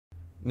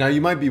Now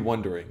you might be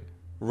wondering,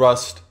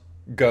 Rust,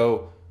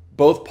 Go,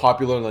 both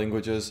popular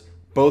languages,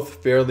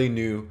 both fairly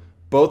new,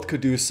 both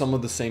could do some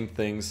of the same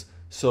things,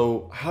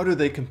 so how do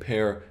they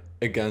compare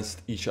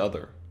against each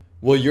other?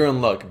 Well, you're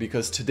in luck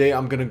because today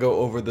I'm going to go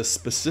over the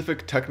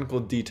specific technical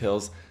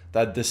details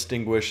that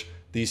distinguish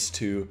these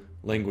two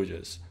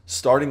languages,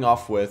 starting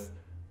off with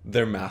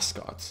their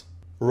mascots.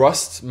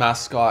 Rust's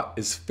mascot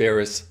is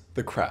Ferris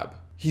the crab.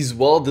 He's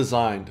well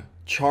designed,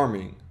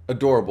 charming,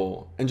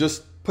 adorable, and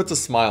just puts a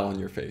smile on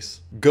your face.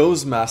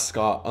 Go's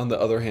mascot, on the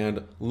other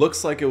hand,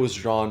 looks like it was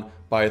drawn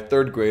by a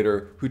third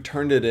grader who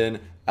turned it in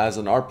as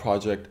an art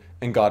project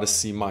and got a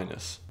C-.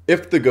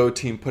 If the Go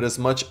team put as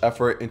much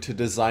effort into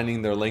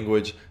designing their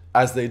language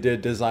as they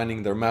did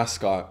designing their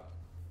mascot,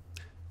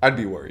 I'd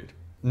be worried.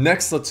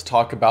 Next, let's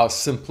talk about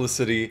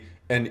simplicity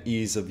and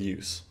ease of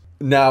use.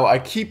 Now, I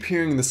keep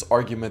hearing this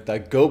argument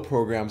that Go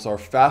programs are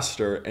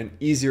faster and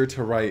easier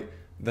to write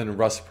than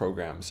Rust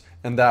programs,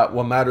 and that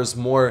what matters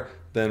more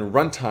than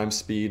runtime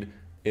speed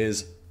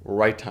is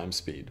write time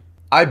speed.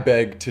 I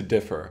beg to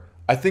differ.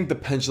 I think the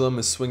pendulum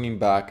is swinging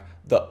back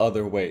the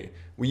other way.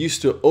 We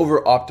used to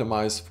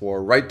over-optimize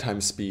for write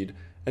time speed,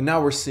 and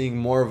now we're seeing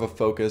more of a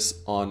focus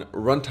on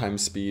runtime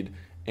speed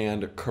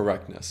and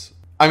correctness.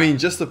 I mean,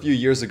 just a few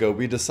years ago,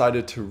 we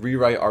decided to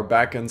rewrite our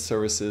backend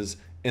services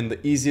in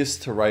the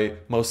easiest to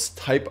write, most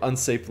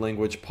type-unsafe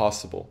language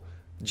possible,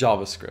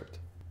 JavaScript.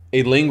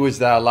 A language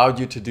that allowed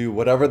you to do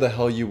whatever the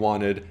hell you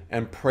wanted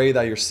and pray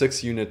that your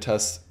 6 unit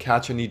tests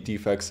catch any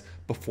defects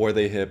before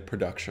they hit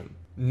production.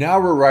 Now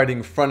we're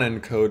writing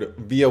front-end code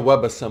via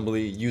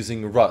WebAssembly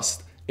using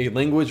Rust, a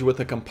language with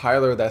a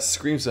compiler that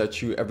screams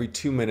at you every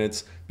 2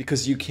 minutes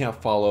because you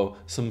can't follow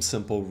some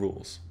simple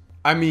rules.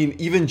 I mean,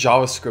 even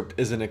JavaScript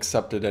isn't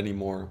accepted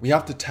anymore. We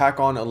have to tack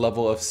on a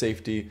level of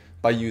safety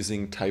by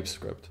using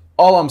TypeScript.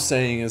 All I'm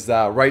saying is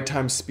that write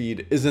time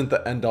speed isn't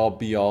the end-all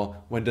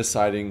be-all when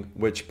deciding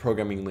which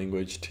programming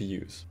language to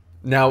use.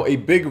 Now, a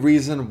big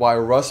reason why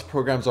Rust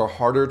programs are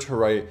harder to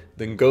write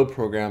than Go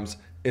programs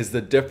is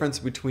the difference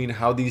between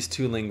how these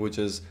two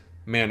languages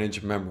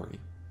manage memory.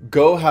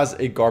 Go has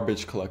a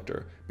garbage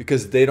collector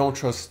because they don't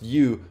trust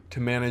you to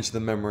manage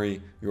the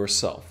memory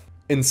yourself.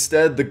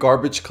 Instead, the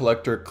garbage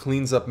collector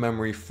cleans up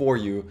memory for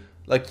you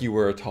like you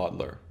were a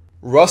toddler.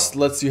 Rust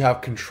lets you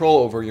have control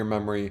over your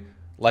memory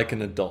like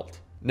an adult.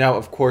 Now,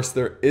 of course,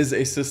 there is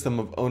a system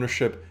of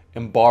ownership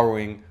and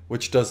borrowing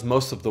which does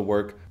most of the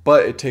work,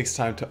 but it takes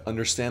time to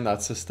understand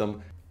that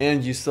system,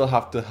 and you still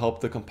have to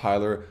help the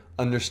compiler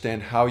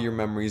understand how your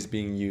memory is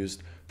being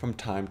used from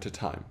time to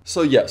time.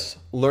 So yes,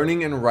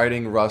 learning and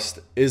writing Rust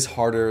is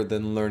harder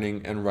than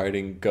learning and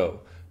writing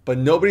Go, but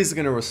nobody's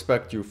going to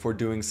respect you for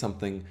doing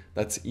something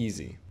that's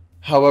easy.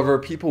 However,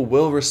 people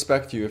will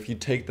respect you if you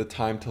take the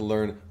time to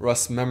learn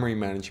Rust's memory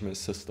management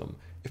system,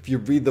 if you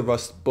read the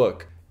Rust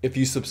book, if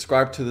you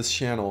subscribe to this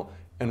channel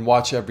and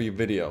watch every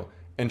video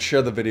and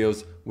share the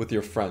videos with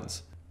your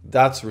friends.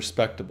 That's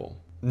respectable.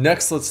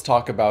 Next, let's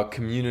talk about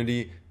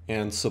community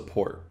and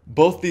support.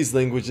 Both these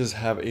languages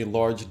have a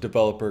large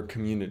developer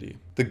community.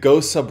 The Go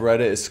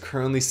subreddit is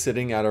currently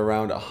sitting at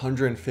around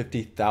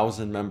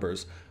 150,000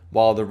 members,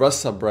 while the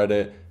Rust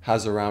subreddit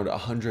has around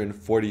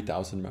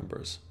 140,000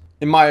 members.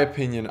 In my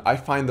opinion, I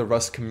find the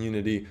Rust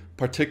community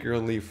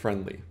particularly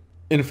friendly.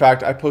 In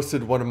fact, I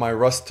posted one of my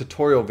Rust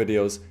tutorial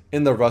videos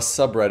in the Rust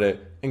subreddit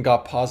and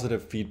got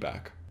positive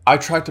feedback. I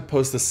tried to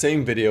post the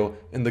same video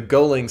in the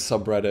Golang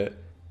subreddit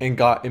and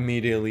got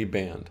immediately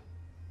banned.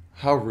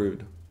 How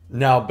rude.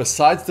 Now,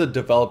 besides the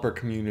developer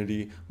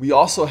community, we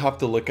also have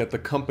to look at the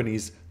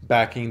companies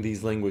backing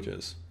these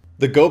languages.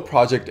 The Go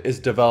project is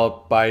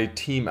developed by a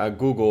team at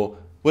Google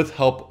with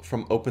help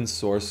from open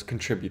source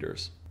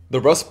contributors.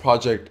 The Rust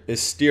project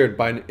is steered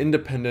by an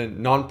independent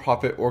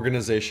nonprofit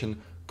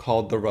organization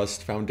called the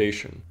Rust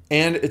Foundation.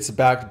 And it's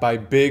backed by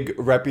big,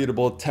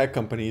 reputable tech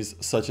companies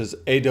such as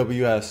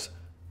AWS,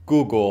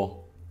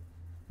 Google,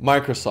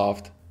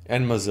 Microsoft,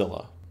 and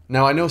Mozilla.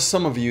 Now, I know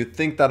some of you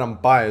think that I'm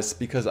biased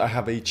because I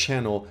have a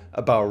channel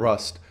about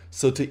Rust.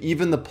 So to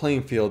even the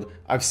playing field,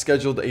 I've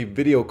scheduled a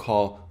video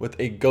call with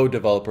a Go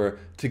developer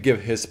to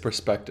give his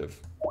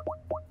perspective.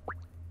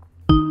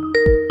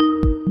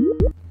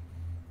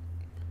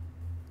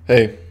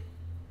 Hey.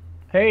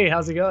 Hey,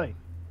 how's it going?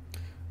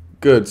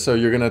 Good, so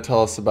you're gonna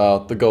tell us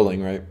about the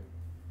Golang, right?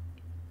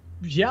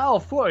 Yeah,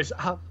 of course.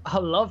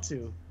 I'd love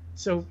to.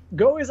 So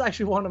Go is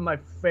actually one of my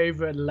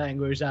favorite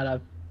languages that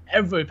I've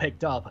ever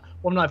picked up.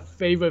 One of my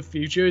favorite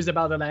features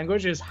about the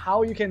language is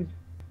how you can...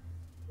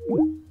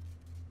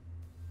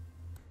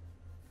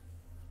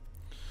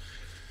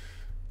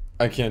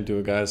 I can't do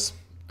it, guys.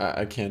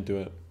 I can't do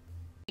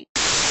it.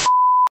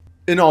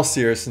 In all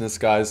seriousness,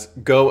 guys,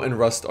 Go and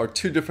Rust are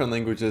two different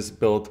languages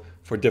built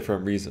for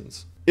different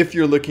reasons. If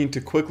you're looking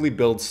to quickly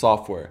build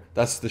software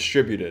that's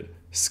distributed,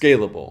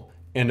 scalable,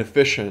 and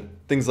efficient,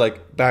 things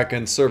like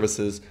backend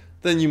services,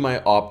 then you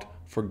might opt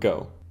for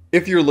Go.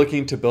 If you're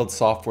looking to build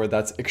software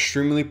that's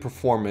extremely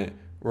performant,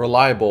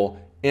 reliable,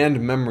 and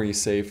memory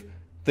safe,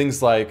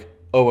 things like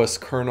OS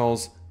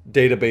kernels,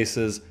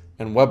 databases,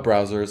 and web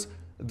browsers,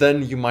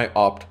 then you might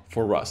opt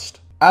for Rust.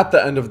 At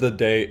the end of the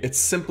day, it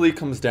simply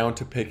comes down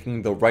to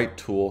picking the right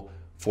tool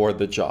for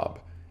the job.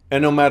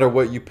 And no matter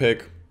what you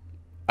pick,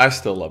 I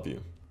still love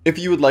you. If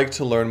you would like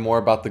to learn more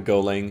about the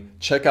Golang,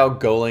 check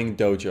out Golang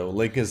Dojo.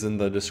 Link is in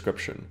the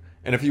description.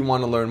 And if you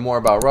want to learn more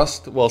about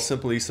Rust, well,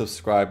 simply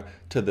subscribe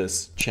to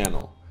this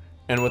channel.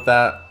 And with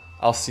that,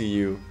 I'll see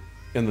you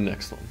in the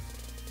next one.